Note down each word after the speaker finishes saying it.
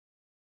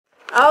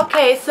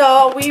Okay,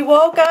 so we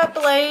woke up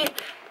late.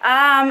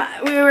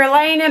 We were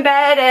laying in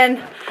bed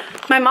and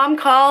my mom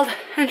called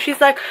and she's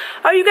like,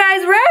 "Are you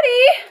guys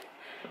ready?"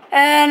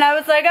 And I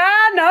was like,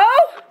 no.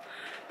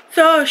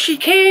 So she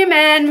came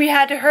and we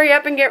had to hurry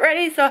up and get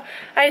ready. So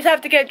I just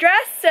have to get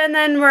dressed and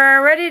then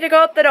we're ready to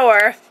go out the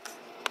door.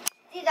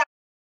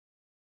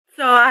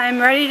 So I'm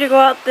ready to go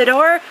out the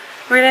door.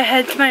 We're gonna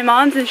head to my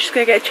mom's and she's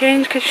gonna get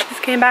changed because she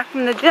just came back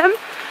from the gym.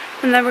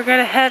 And then we're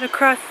gonna head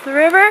across the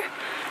river,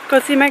 go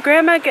see my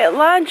grandma, get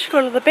lunch,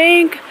 go to the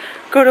bank,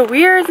 go to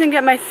Weir's and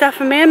get my stuff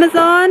from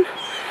Amazon,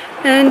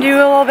 and do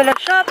a little bit of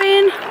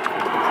shopping.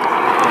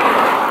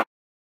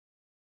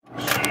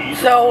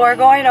 So we're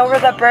going over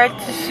the bridge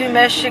to Sioux,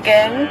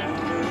 Michigan.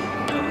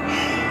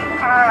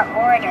 Our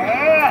order.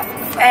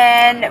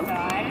 And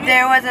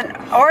there was an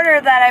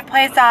order that I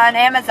placed on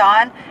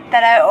Amazon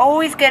that I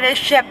always get it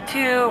shipped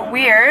to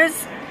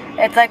Weir's.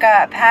 It's like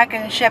a pack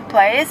and ship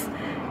place.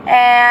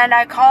 And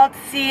I called to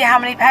see how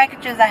many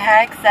packages I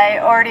had because I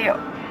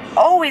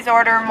always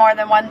order more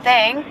than one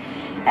thing.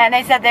 And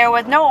they said there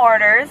was no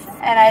orders.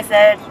 And I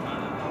said,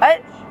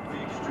 what?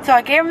 So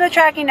I gave him the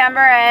tracking number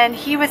and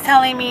he was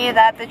telling me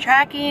that the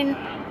tracking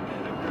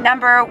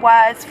number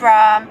was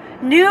from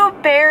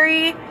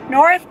Newberry,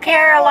 North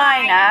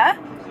Carolina.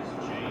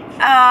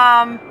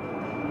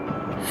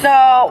 So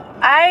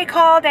I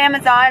called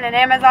Amazon and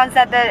Amazon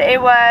said that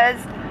it was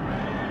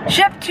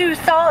shipped to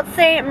Sault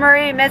Ste.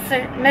 Marie,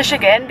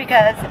 Michigan,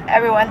 because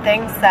everyone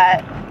thinks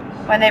that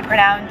when they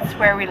pronounce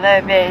where we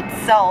live it's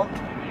Sault,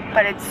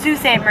 but it's Sault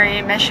Ste.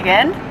 Marie,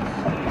 Michigan.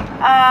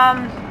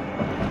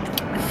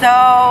 So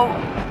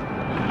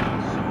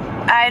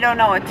I don't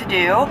know what to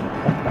do.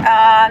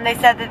 They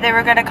said that they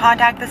were going to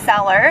contact the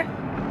seller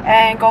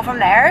and go from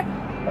there,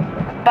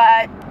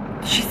 but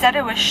she said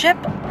it was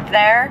shipped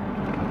there.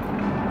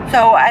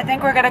 So I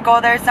think we're going to go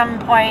there some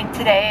point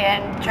today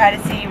and try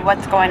to see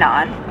what's going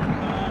on.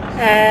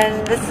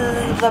 And this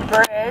is the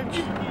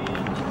bridge.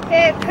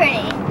 Very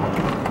pretty.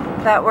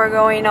 That we're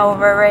going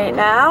over right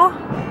now.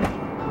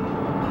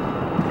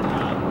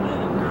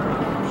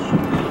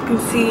 You can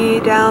see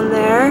down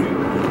there.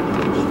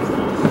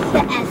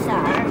 The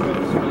SR.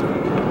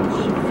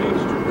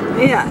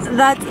 Yeah,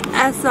 that's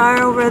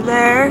SR over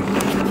there.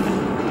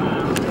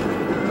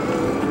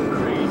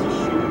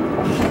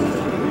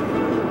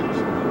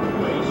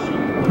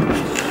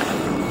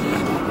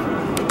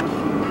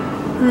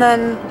 And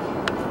then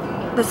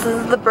this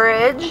is the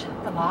bridge.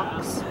 The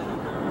locks.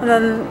 And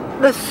then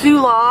the Sioux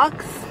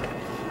locks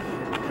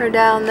are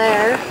down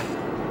there.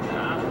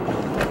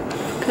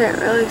 Can't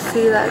really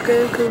see that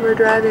good because we're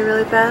driving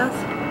really fast.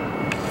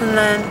 And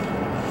then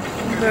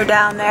they're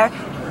down there.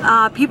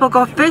 People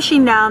go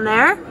fishing down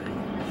there.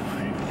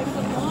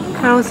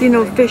 I don't see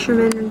no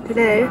fishermen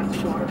today. I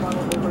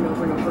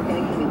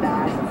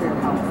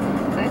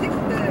think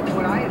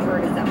what I had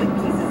heard is that like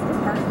pieces, the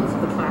particles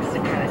of the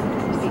plastic kind of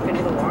seep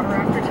into the water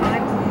after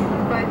time.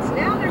 But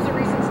now there's a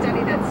recent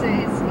study that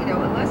says, you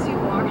know, unless you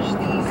wash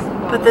these.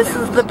 But this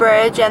is the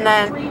bridge, and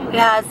then it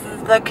has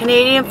the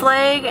Canadian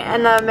flag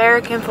and the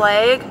American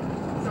flag. So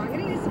I'm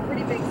going to use some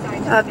pretty big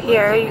signs Up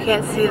here, you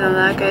can't see them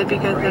that good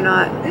because they're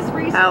not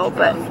out,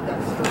 but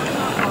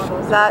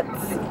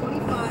that's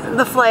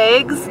the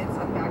flags.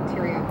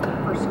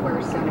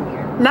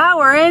 Now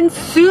we're in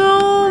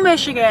Sioux,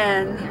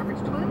 Michigan.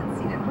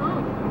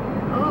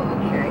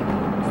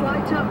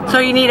 So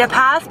you need a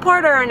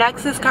passport or a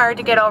Nexus card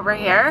to get over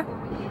here.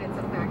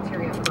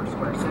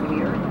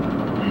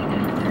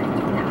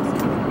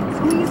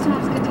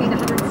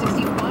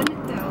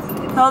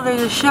 Oh,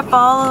 there's a ship a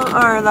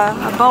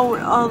boat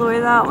all the way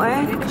that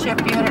way. Ship,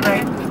 you had it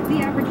right. The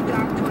average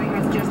dog toy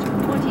has just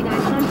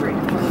 2,900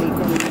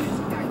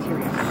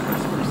 bacteria per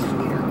square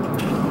centimeter.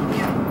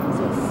 Yeah,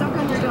 so suck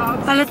on your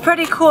dogs. And it's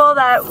pretty cool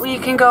that we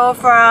can go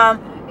from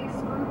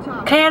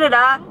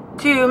Canada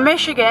to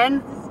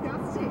Michigan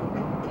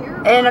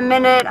in a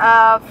minute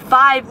of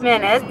 5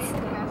 minutes.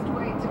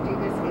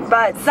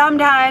 But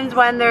sometimes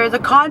when there's a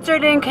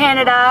concert in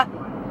Canada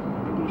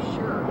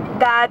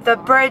that the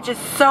bridge is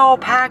so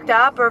packed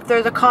up, or if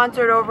there's a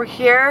concert over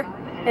here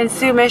in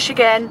Sioux,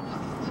 Michigan,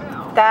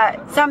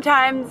 that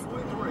sometimes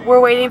we're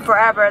waiting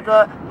forever.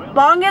 The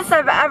longest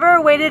I've ever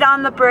waited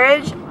on the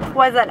bridge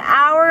was an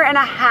hour and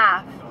a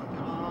half.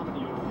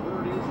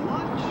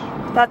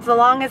 That's the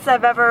longest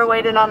I've ever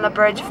waited on the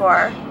bridge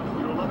for.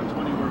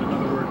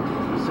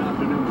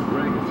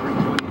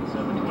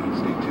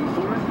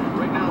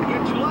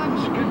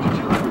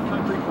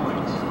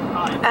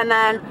 And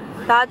then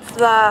that's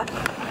the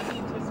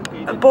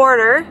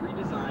border.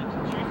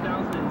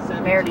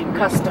 American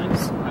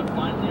Customs.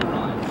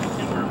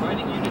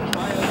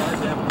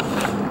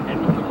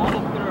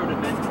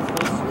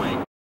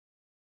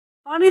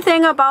 Funny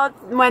thing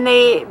about when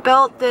they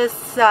built this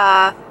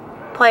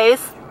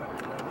place,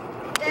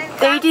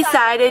 they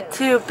decided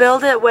to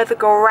build it with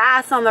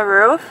grass on the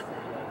roof.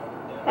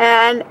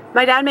 And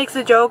my dad makes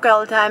a joke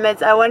all the time,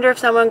 it's, I wonder if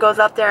someone goes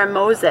up there and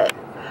mows it.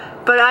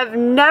 But I've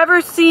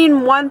never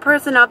seen one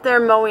person up there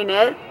mowing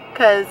it,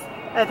 because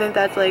I think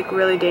that's like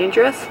really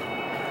dangerous.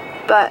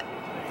 But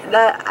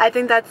I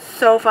think that's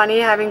so funny,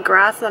 having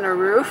grass on a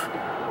roof.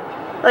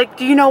 Like,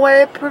 do you know what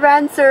it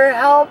prevents or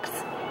helps?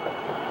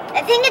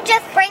 I think it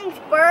just brings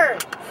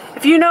birds.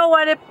 If you know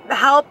what it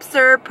helps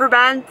or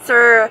prevents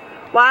or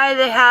why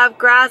they have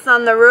grass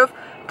on the roof,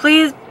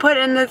 please put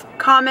in the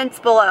comments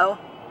below.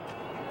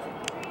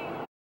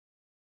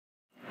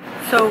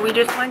 So we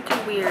just went to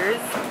Weir's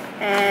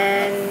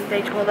and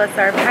they told us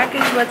our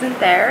package wasn't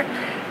there,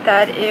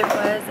 that it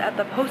was at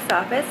the post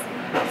office.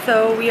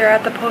 So we are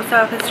at the post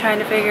office trying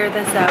to figure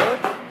this out.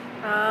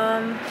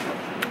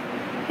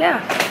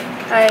 Yeah,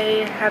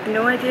 I have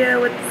no idea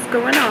what's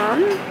going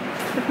on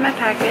with my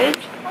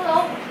package.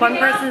 Hello. One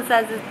person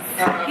says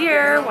it's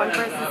here, one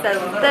person says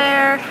it's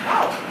there.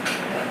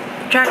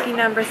 Tracking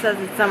number says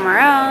it's somewhere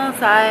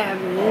else. I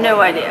have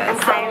no idea.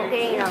 I'm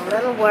getting a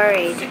little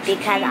worried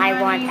because I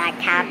want that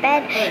cat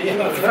bed and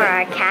it's for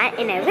our cat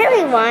and I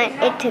really want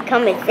it to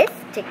come with this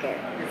sticker.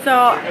 So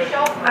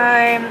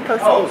I'm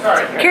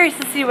curious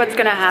to see what's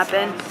gonna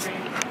happen.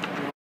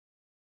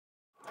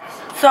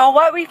 So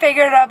what we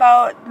figured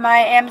about my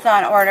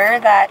Amazon order,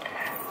 that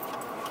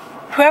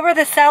whoever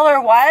the seller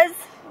was,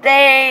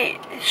 they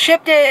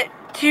shipped it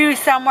to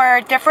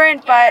somewhere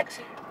different but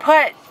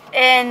put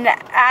in the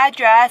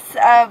address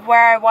of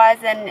where I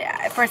was, and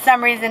for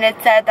some reason it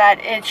said that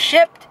it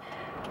shipped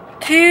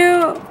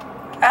to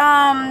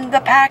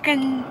the pack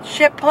and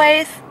ship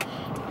place,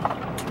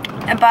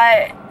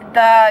 but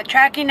the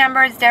tracking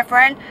number is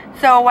different.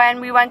 So when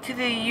we went to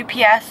the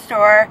UPS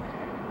store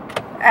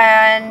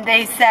and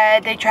they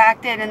said they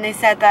tracked it and they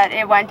said that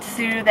it went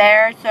to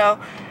there, so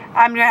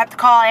I'm gonna have to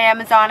call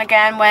Amazon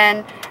again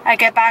when I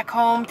get back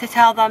home to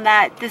tell them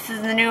that this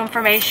is the new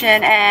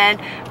information and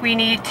we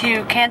need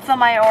to cancel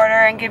my order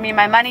and give me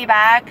my money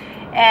back,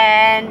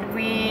 and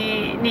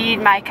we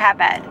need my cat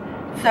bed.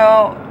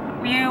 So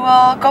we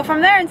will go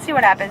from there and see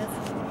what happens.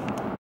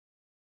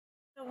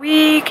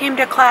 We came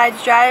to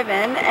Clyde's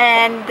Drive-In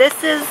and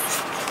this is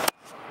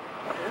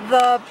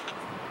the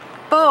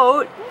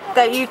boat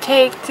that you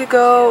take to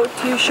go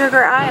to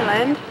Sugar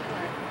Island.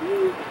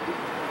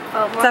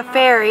 It's a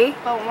ferry.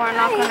 But we're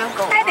not gonna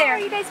go. Hi there. How are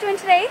you guys doing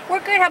today? We're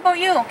good. How about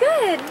you?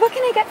 Good. What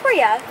can I get for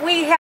you?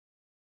 We have.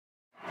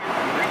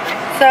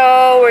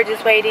 So we're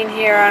just waiting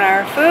here on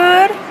our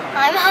food.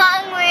 I'm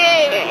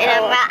hungry and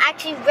I'm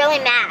actually really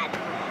mad.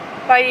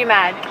 Why are you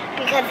mad?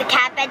 Because the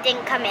cat bed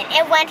didn't come in.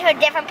 It went to a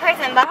different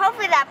person, but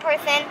hopefully that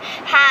person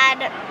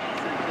had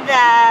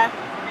the...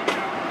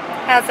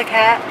 How's the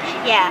cat?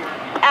 Yeah.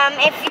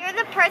 If you're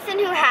the person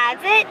who has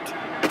it,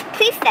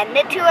 please send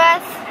it to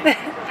us.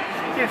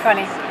 You're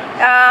funny.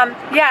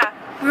 Yeah,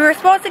 we were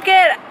supposed to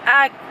get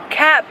a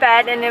cat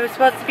bed and it was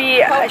supposed to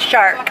be a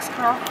shark.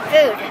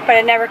 Food. But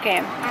it never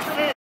came.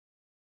 Food.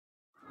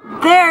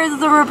 There's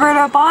the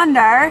Roberta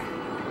Bondar.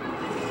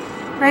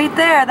 Right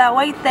there, that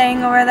white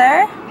thing over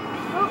there.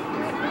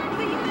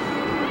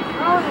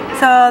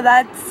 So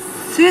that's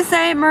Sault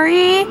Ste.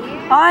 Marie,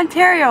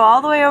 Ontario,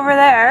 all the way over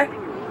there.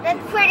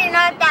 That's pretty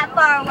not that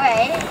far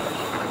away.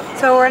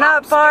 So we're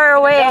not far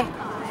away.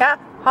 Yeah,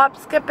 hop,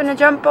 skip, and a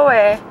jump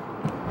away.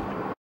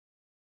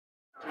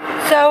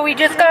 So we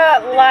just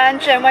got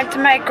lunch and went to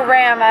my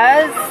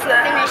grandma's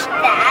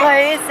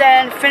place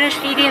and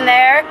finished eating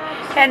there.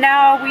 And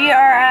now we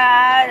are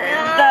at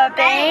the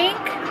bank.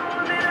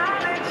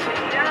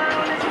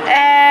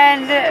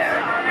 And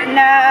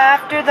now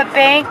after the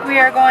bank we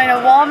are going to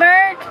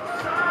Walmart,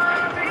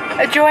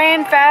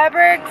 Joanne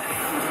Fabrics,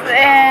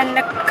 and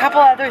a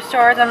couple other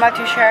stores, I'm not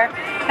too sure.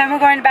 Then we're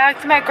going back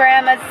to my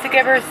grandma's to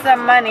give her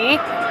some money.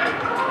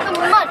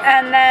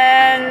 And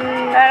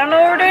then I don't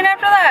know what we're doing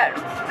after that.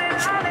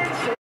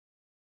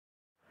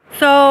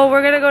 So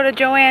we're gonna go to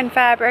Joanne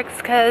Fabrics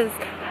because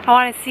I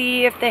want to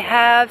see if they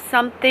have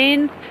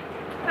something, so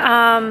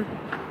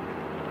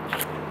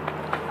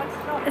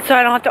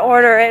I don't have to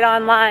order it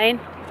online.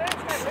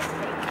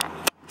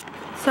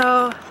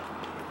 So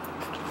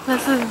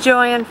this is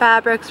Joanne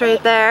Fabrics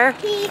right there.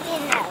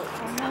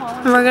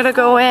 And we're gonna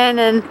go in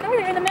and...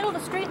 You're in the middle of the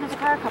street and there's a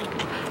car coming.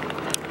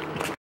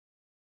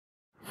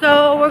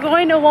 So we're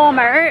going to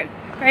Walmart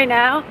right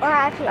now. Or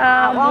actually,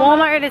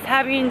 Walmart is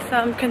having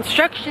some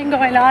construction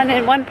going on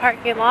in one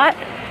parking lot.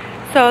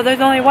 So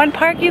there's only one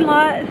parking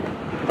lot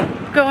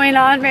going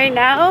on right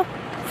now.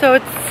 So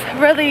it's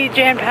really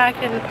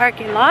jam-packed in the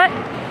parking lot.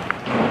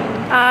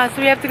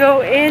 So we have to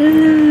go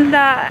in the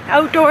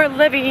outdoor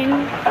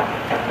living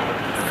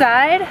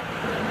side.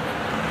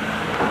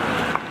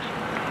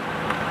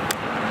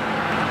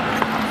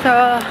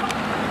 So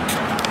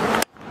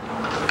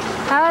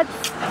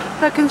that's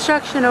the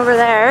construction over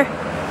there.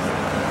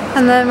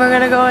 And then we're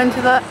gonna go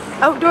into the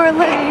outdoor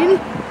living.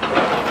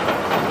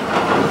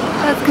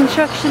 That's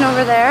construction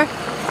over there.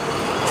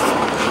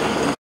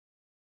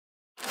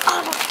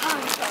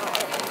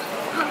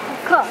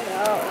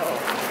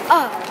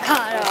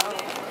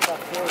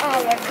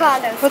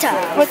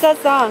 What's that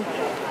song? I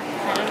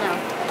don't know.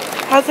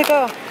 How's it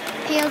go?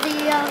 Peel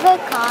the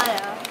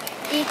avocado,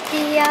 eat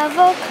the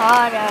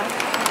avocado.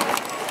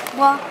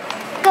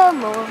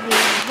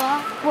 Guacamole,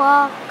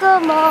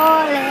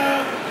 guacamole.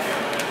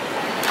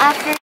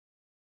 After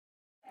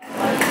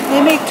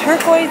They make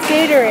turquoise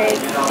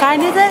Gatorade. What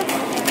kind is it?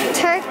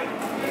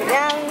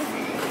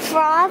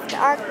 Frost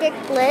Arctic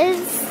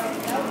Blizz.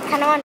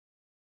 Kind of want.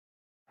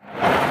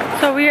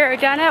 So we are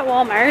down at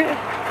Walmart.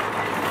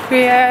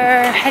 We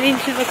are heading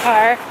to the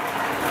car.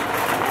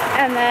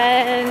 And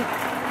then,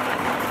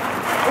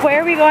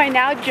 where are we going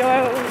now?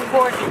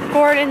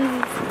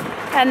 Gordon's.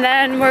 And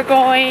then we're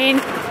going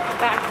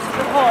Back to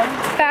the home.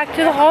 back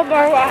to the home,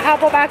 or how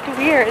about back to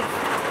Weir's?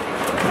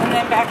 And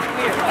then back to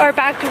Weir's. Or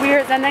back to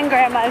Weir's and then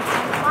Grandma's.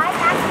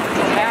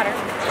 Doesn't matter.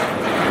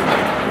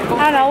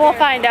 I don't know, we'll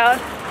find out.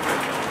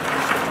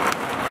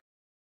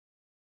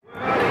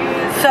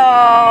 So,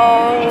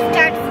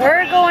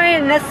 we're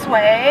going this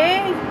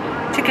way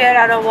to get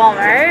out of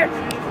Walmart.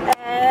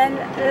 And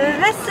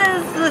this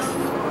is the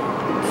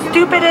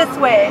stupidest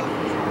way.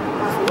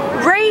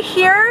 Right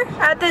here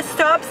at this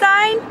stop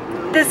sign,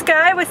 this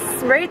guy was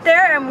right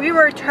there and we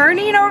were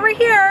turning over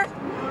here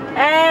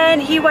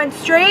and he went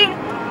straight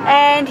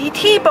and he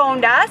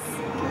T-boned us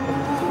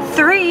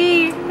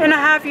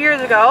 3.5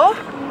 years ago.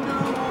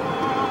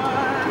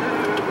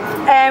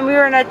 And we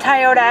were in a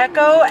Toyota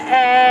Echo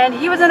and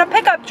he was in a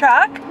pickup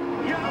truck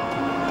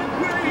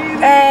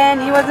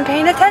and he wasn't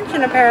paying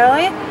attention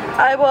apparently.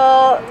 I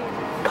will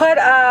put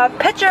a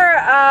picture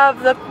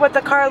of what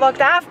the car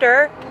looked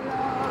after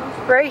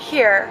right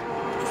here.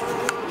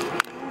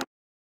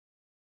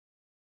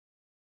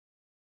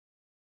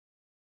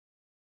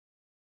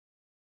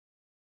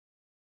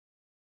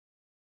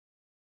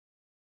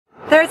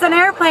 There's an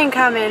airplane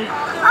coming.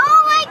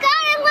 Oh my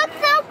god, it looks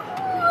so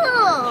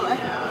cool!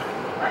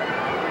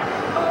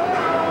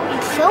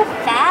 It's so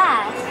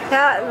fast.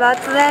 Yeah,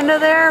 that's the end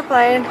of the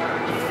airplane.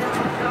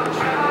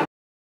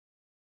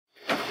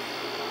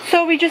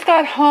 So we just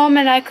got home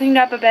and I cleaned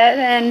up a bit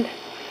and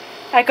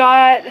I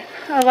got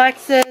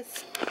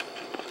Alexis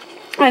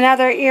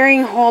another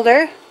earring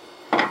holder.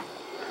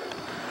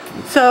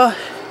 So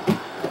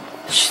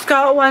she's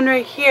got one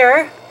right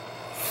here.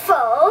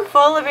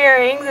 Full of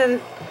earrings, and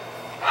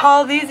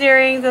all these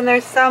earrings, and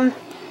there's some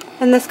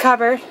in this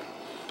cupboard.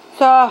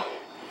 So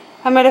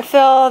I'm going to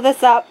fill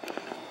this up.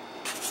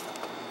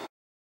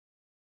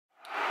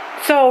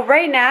 So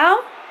right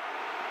now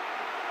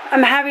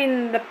I'm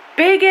having the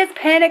biggest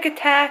panic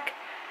attack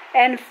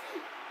and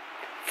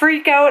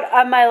freak out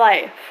of my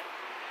life.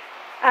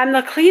 I'm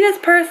the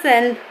cleanest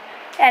person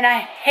and I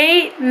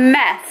hate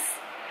mess.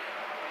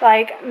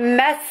 Like,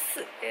 mess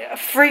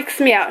freaks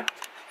me out.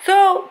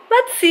 So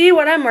let's see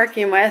what I'm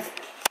working with.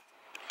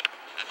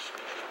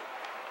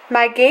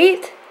 My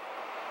gate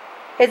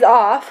is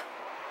off.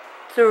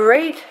 It's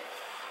right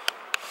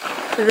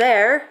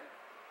there.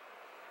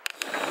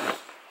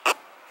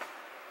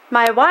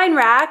 My wine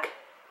rack,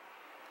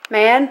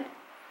 man,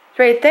 it's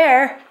right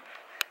there.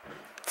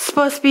 It's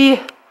supposed to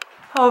be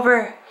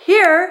over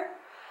here.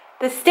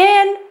 The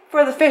stand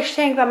for the fish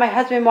tank that my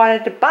husband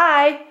wanted to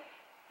buy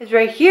is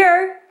right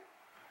here.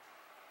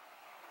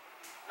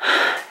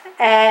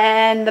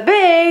 And the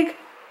big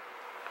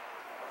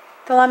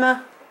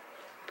dilemma,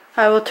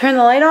 I will turn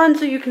the light on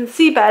so you can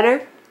see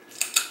better,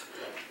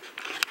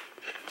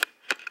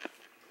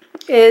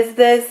 is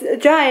this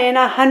giant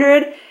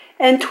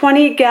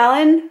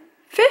 120-gallon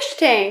fish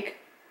tank.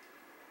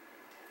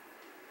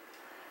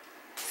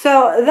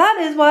 So that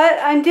is what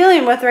I'm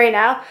dealing with right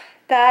now.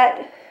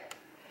 That,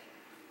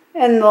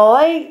 and the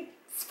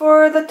lights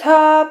for the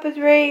top is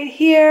right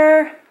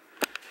here.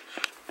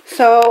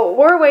 So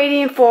we're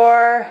waiting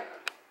for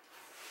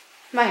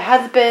my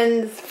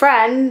husband's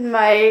friend,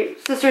 my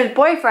sister's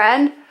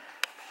boyfriend,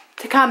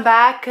 to come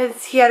back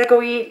because he had to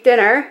go eat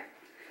dinner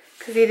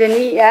because he didn't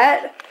eat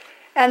yet.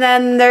 And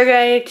then they're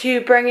going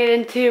to bring it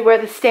into where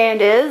the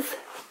stand is.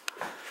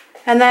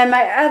 And then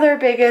my other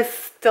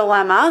biggest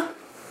dilemma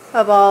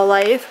of all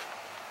life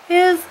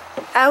is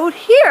out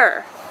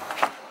here.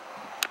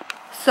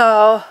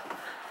 So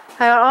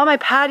I got all my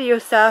patio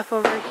stuff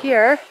over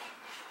here.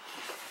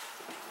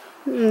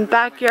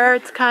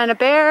 Backyard's kind of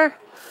bare.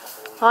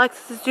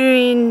 Alexis is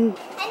doing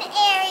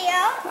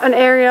an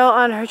aerial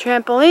on her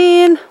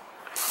trampoline.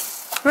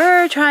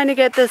 We're trying to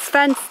get this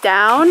fence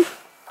down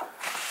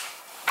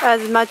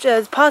as much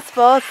as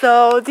possible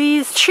so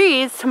these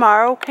trees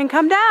tomorrow can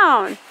come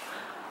down.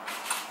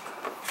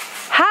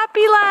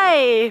 Happy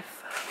life!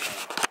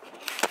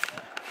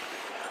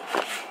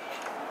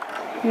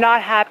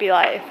 Not happy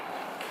life.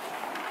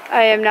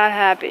 I am not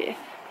happy.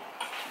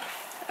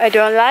 I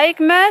don't like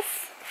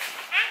mess.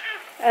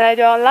 And I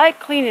don't like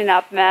cleaning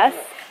up mess.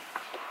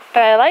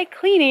 But I like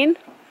cleaning,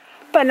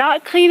 but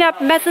not clean up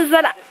messes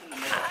that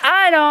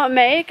I don't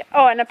make.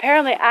 Oh, and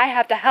apparently I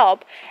have to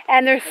help.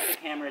 And there's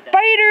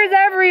spiders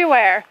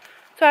everywhere.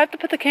 So I have to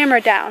put the camera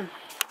down.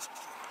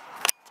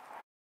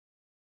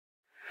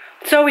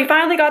 So we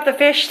finally got the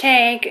fish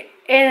tank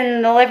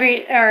in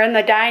the in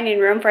the dining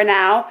room for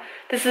now.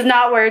 This is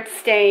not where it's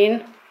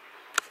staying.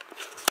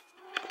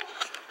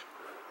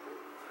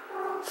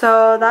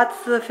 So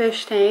that's the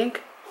fish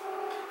tank.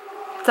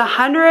 It's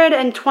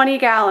 120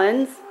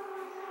 gallons.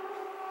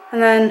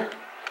 And then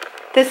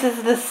this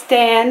is the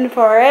stand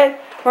for it.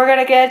 We're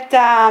gonna get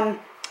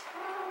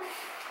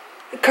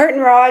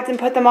curtain rods and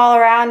put them all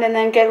around, and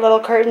then get little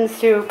curtains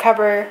to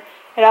cover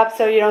it up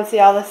so you don't see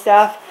all the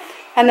stuff.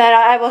 And then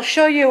I will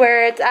show you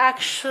where it's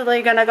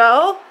actually gonna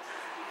go.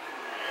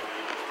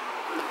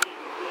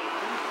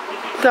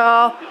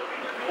 So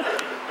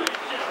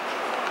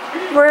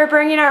we're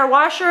bringing our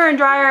washer and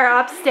dryer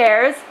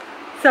upstairs.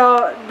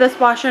 So this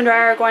washer and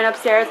dryer are going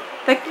upstairs.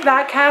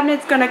 That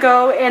cabinet's gonna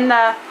go in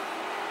the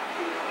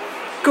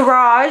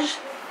garage.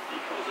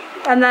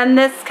 And then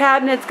this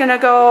cabinet's gonna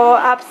go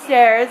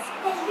upstairs.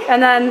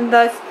 And then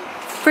the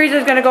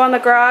freezer's gonna go in the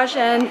garage,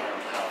 and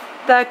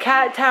the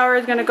cat tower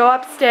is gonna go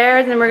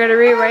upstairs, and we're gonna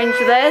rearrange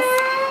this.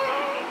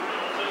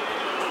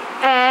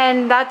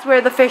 And that's where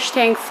the fish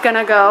tank's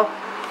gonna go.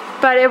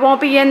 But it won't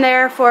be in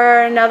there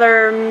for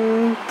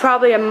another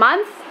probably a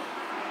month,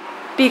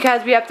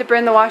 because we have to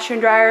bring the washer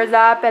and dryers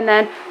up, and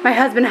then my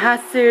husband has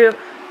to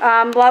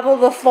level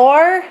the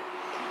floor.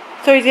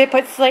 So he's gonna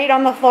put slate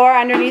on the floor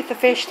underneath the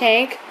fish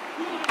tank,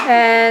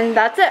 and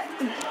that's it.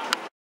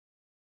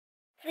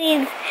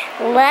 Please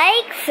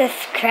like,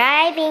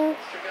 subscribing,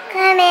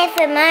 comment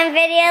for more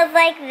videos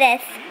like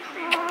this.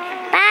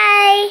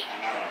 Bye!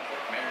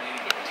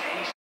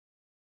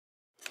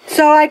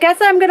 So I guess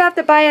I'm gonna have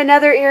to buy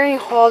another earring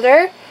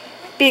holder,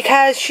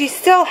 because she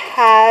still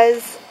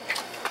has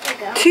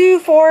 2,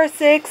 4,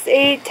 6,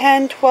 8,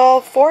 10,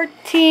 12,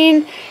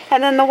 14,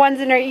 and then the ones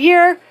in her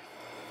ear.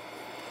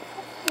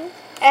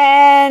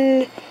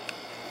 And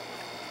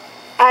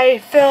I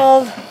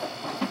filled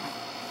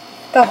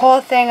the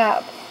whole thing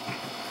up.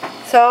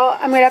 So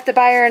I'm gonna have to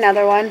buy her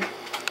another one.